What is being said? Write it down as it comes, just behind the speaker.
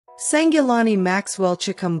Sangulani Maxwell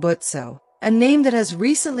Chikumbutso, a name that has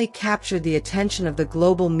recently captured the attention of the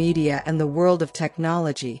global media and the world of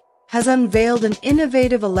technology, has unveiled an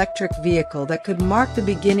innovative electric vehicle that could mark the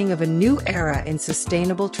beginning of a new era in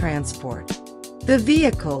sustainable transport. The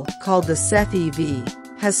vehicle, called the Saith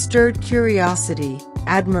EV, has stirred curiosity,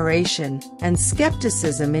 admiration, and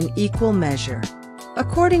skepticism in equal measure.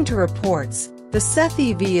 According to reports, the Saith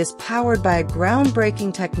EV is powered by a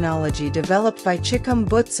groundbreaking technology developed by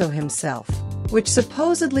Chikumbutso himself, which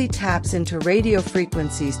supposedly taps into radio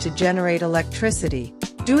frequencies to generate electricity,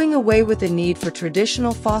 doing away with the need for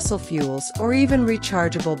traditional fossil fuels or even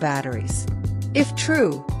rechargeable batteries. If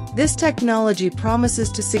true, this technology promises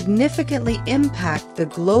to significantly impact the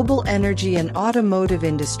global energy and automotive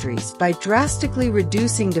industries by drastically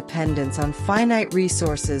reducing dependence on finite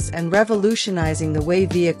resources and revolutionizing the way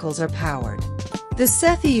vehicles are powered. The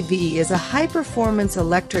Saith EV is a high-performance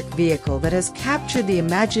electric vehicle that has captured the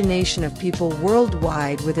imagination of people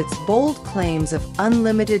worldwide with its bold claims of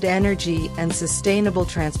unlimited energy and sustainable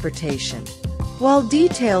transportation. While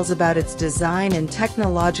details about its design and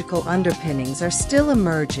technological underpinnings are still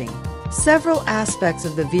emerging, several aspects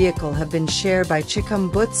of the vehicle have been shared by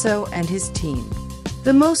Chikumbutso and his team.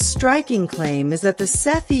 The most striking claim is that the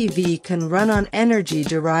Saith EV can run on energy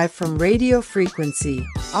derived from radio frequency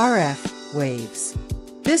 (RF) waves.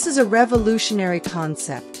 This is a revolutionary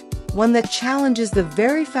concept, one that challenges the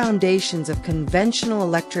very foundations of conventional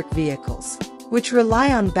electric vehicles, which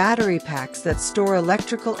rely on battery packs that store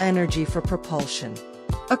electrical energy for propulsion.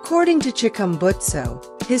 According to Chikumbutso,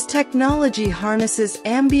 his technology harnesses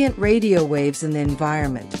ambient radio waves in the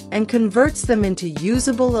environment and converts them into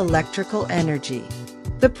usable electrical energy.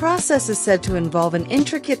 The process is said to involve an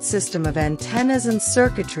intricate system of antennas and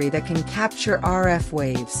circuitry that can capture RF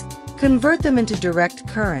waves, convert them into direct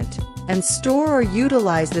current, and store or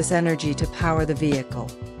utilize this energy to power the vehicle.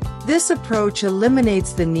 This approach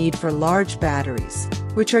eliminates the need for large batteries,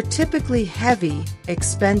 which are typically heavy,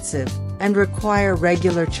 expensive, and require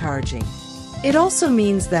regular charging. It also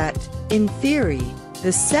means that, in theory,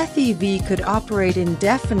 the Saith EV could operate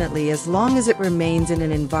indefinitely as long as it remains in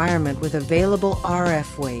an environment with available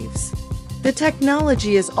RF waves. The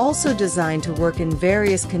technology is also designed to work in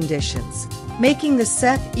various conditions, making the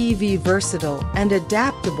Saith EV versatile and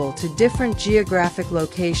adaptable to different geographic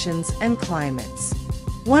locations and climates.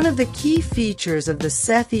 One of the key features of the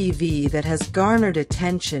Saith EV that has garnered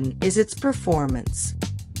attention is its performance.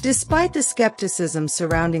 Despite the skepticism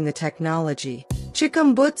surrounding the technology,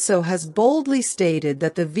 Chikumbutso has boldly stated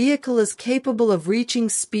that the vehicle is capable of reaching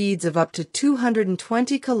speeds of up to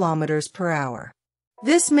 220 km per hour.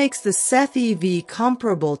 This makes the Saith EV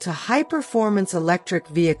comparable to high-performance electric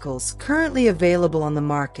vehicles currently available on the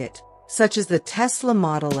market, such as the Tesla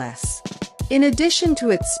Model S. In addition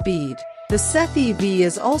to its speed, the Saith EV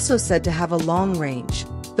is also said to have a long range,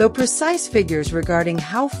 though precise figures regarding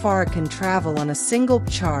how far it can travel on a single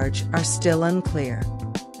charge are still unclear.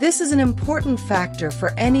 This is an important factor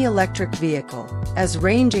for any electric vehicle, as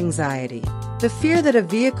range anxiety, the fear that a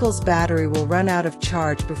vehicle's battery will run out of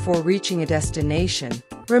charge before reaching a destination,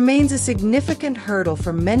 remains a significant hurdle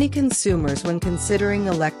for many consumers when considering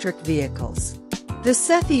electric vehicles. The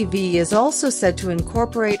Saith EV is also said to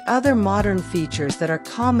incorporate other modern features that are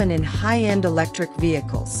common in high-end electric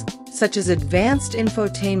vehicles, such as advanced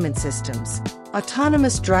infotainment systems,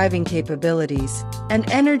 autonomous driving capabilities, and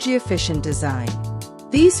energy-efficient design.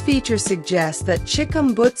 These features suggest that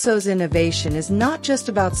Chikumbutso's innovation is not just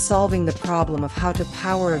about solving the problem of how to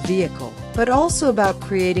power a vehicle, but also about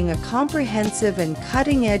creating a comprehensive and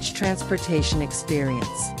cutting-edge transportation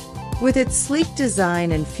experience. With its sleek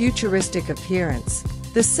design and futuristic appearance,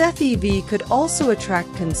 the Saith EV could also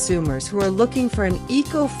attract consumers who are looking for an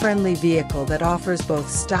eco-friendly vehicle that offers both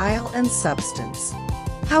style and substance.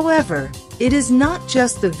 However, it is not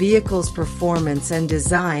just the vehicle's performance and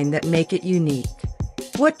design that make it unique.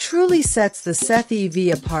 What truly sets the Saith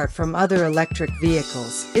EV apart from other electric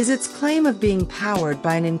vehicles is its claim of being powered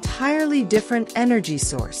by an entirely different energy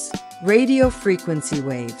source: radio frequency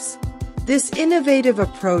waves. This innovative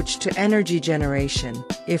approach to energy generation,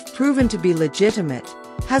 if proven to be legitimate,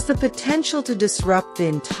 has the potential to disrupt the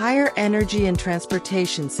entire energy and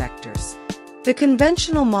transportation sectors. The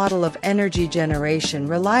conventional model of energy generation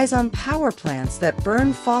relies on power plants that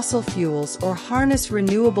burn fossil fuels or harness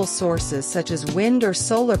renewable sources such as wind or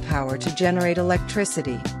solar power to generate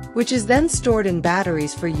electricity, which is then stored in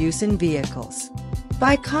batteries for use in vehicles.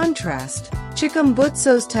 By contrast,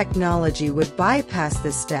 Chikumbutso's technology would bypass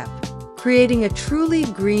this step, creating a truly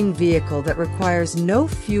green vehicle that requires no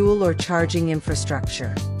fuel or charging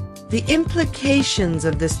infrastructure. The implications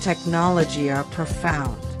of this technology are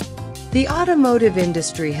profound. The automotive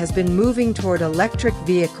industry has been moving toward electric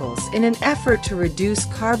vehicles in an effort to reduce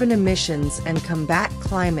carbon emissions and combat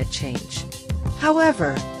climate change.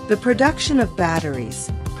 However, the production of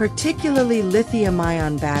batteries, particularly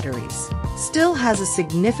lithium-ion batteries, still has a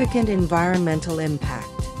significant environmental impact.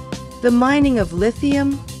 The mining of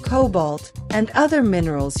lithium, cobalt, and other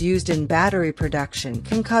minerals used in battery production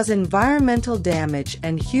can cause environmental damage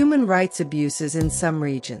and human rights abuses in some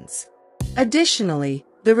regions. Additionally,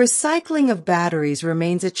 the recycling of batteries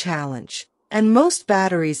remains a challenge, and most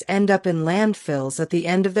batteries end up in landfills at the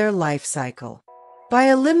end of their life cycle. By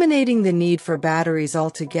eliminating the need for batteries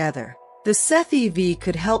altogether, the Saith EV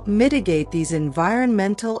could help mitigate these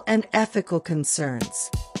environmental and ethical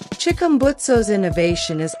concerns. Chikumbutso's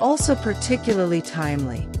innovation is also particularly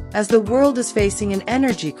timely, as the world is facing an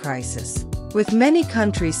energy crisis, with many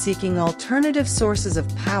countries seeking alternative sources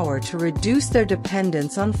of power to reduce their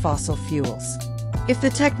dependence on fossil fuels. If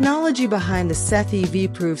the technology behind the Saith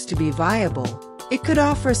EV proves to be viable, it could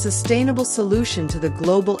offer a sustainable solution to the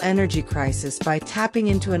global energy crisis by tapping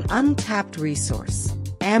into an untapped resource: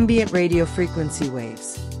 ambient radio frequency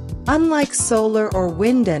waves. Unlike solar or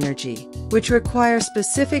wind energy, which require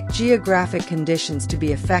specific geographic conditions to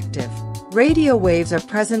be effective, radio waves are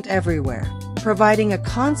present everywhere, providing a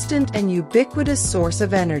constant and ubiquitous source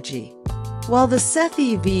of energy. While the Saith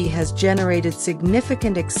EV has generated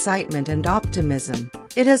significant excitement and optimism,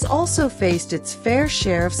 it has also faced its fair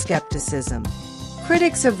share of skepticism.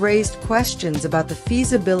 Critics have raised questions about the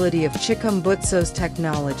feasibility of Chikumbutso's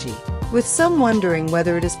technology, with some wondering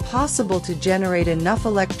whether it is possible to generate enough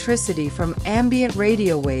electricity from ambient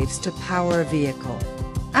radio waves to power a vehicle.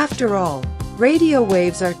 After all, radio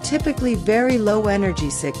waves are typically very low energy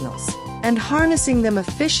signals, and harnessing them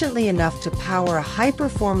efficiently enough to power a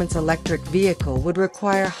high-performance electric vehicle would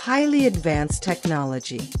require highly advanced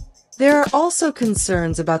technology. There are also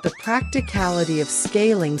concerns about the practicality of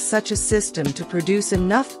scaling such a system to produce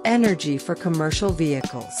enough energy for commercial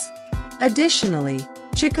vehicles. Additionally,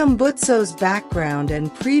 Chikumbutso's background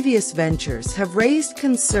and previous ventures have raised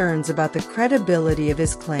concerns about the credibility of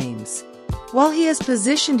his claims. While he has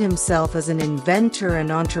positioned himself as an inventor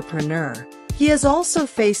and entrepreneur, he has also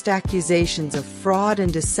faced accusations of fraud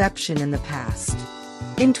and deception in the past.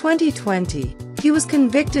 In 2020, he was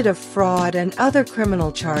convicted of fraud and other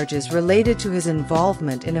criminal charges related to his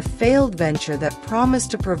involvement in a failed venture that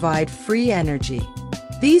promised to provide free energy.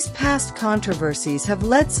 These past controversies have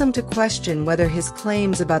led some to question whether his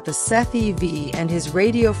claims about the Saith EV and his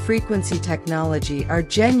radio frequency technology are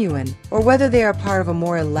genuine or whether they are part of a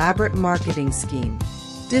more elaborate marketing scheme.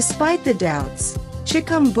 Despite the doubts,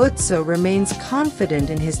 Chikumbutso remains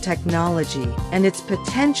confident in his technology and its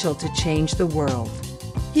potential to change the world.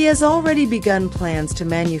 He has already begun plans to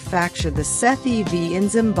manufacture the Saith EV in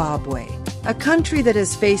Zimbabwe, a country that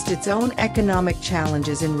has faced its own economic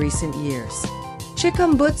challenges in recent years.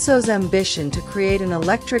 Chikumbutso's ambition to create an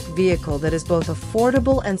electric vehicle that is both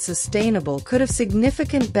affordable and sustainable could have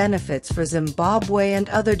significant benefits for Zimbabwe and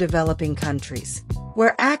other developing countries,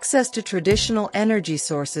 where access to traditional energy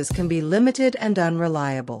sources can be limited and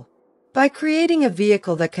unreliable. By creating a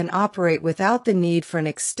vehicle that can operate without the need for an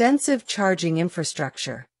extensive charging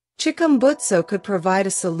infrastructure, Chikumbutso could provide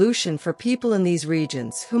a solution for people in these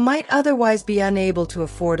regions who might otherwise be unable to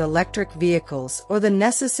afford electric vehicles or the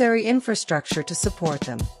necessary infrastructure to support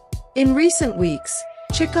them. In recent weeks,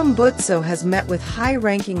 Chikumbutso has met with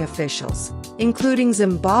high-ranking officials, including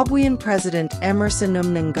Zimbabwean President Emmerson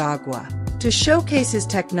Mnangagwa, to showcase his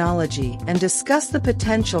technology and discuss the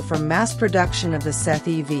potential for mass production of the Saith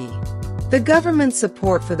EV. The government's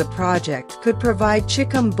support for the project could provide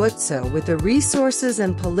Chikumbutso with the resources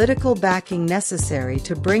and political backing necessary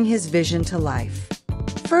to bring his vision to life.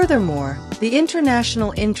 Furthermore, the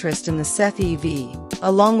international interest in the Saith EV,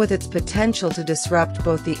 along with its potential to disrupt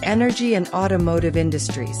both the energy and automotive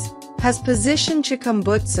industries, has positioned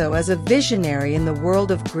Chikumbutso as a visionary in the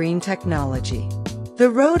world of green technology. The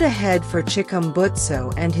road ahead for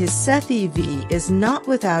Chikumbutso and his Saith EV is not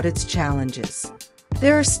without its challenges.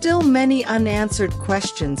 There are still many unanswered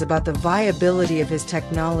questions about the viability of his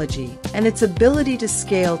technology and its ability to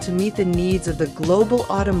scale to meet the needs of the global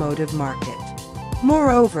automotive market.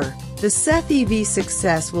 Moreover, the Saith EV's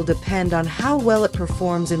success will depend on how well it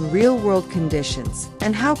performs in real-world conditions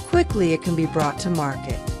and how quickly it can be brought to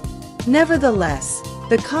market. Nevertheless,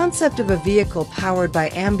 the concept of a vehicle powered by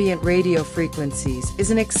ambient radio frequencies is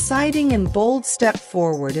an exciting and bold step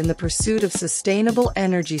forward in the pursuit of sustainable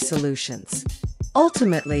energy solutions.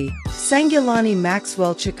 Ultimately, Sangulani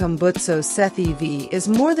Maxwell Chikumbutso's Saith EV is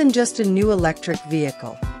more than just a new electric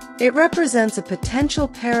vehicle. It represents a potential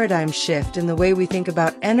paradigm shift in the way we think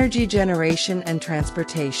about energy generation and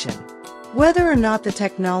transportation. Whether or not the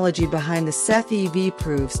technology behind the Saith EV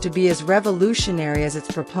proves to be as revolutionary as its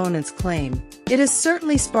proponents claim, it has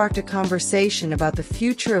certainly sparked a conversation about the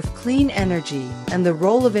future of clean energy and the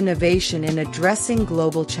role of innovation in addressing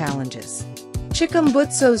global challenges.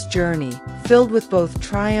 Chikumbutso's journey, filled with both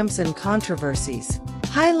triumphs and controversies,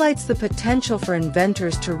 highlights the potential for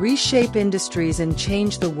inventors to reshape industries and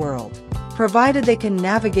change the world, provided they can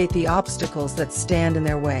navigate the obstacles that stand in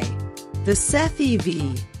their way. The Saith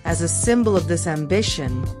EV, as a symbol of this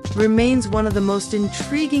ambition, remains one of the most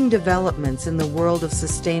intriguing developments in the world of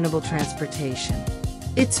sustainable transportation.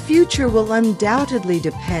 Its future will undoubtedly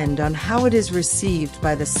depend on how it is received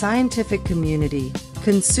by the scientific community,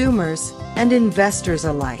 consumers, and investors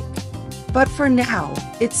alike. But for now,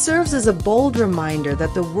 it serves as a bold reminder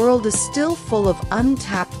that the world is still full of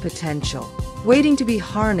untapped potential, waiting to be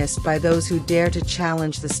harnessed by those who dare to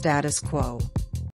challenge the status quo.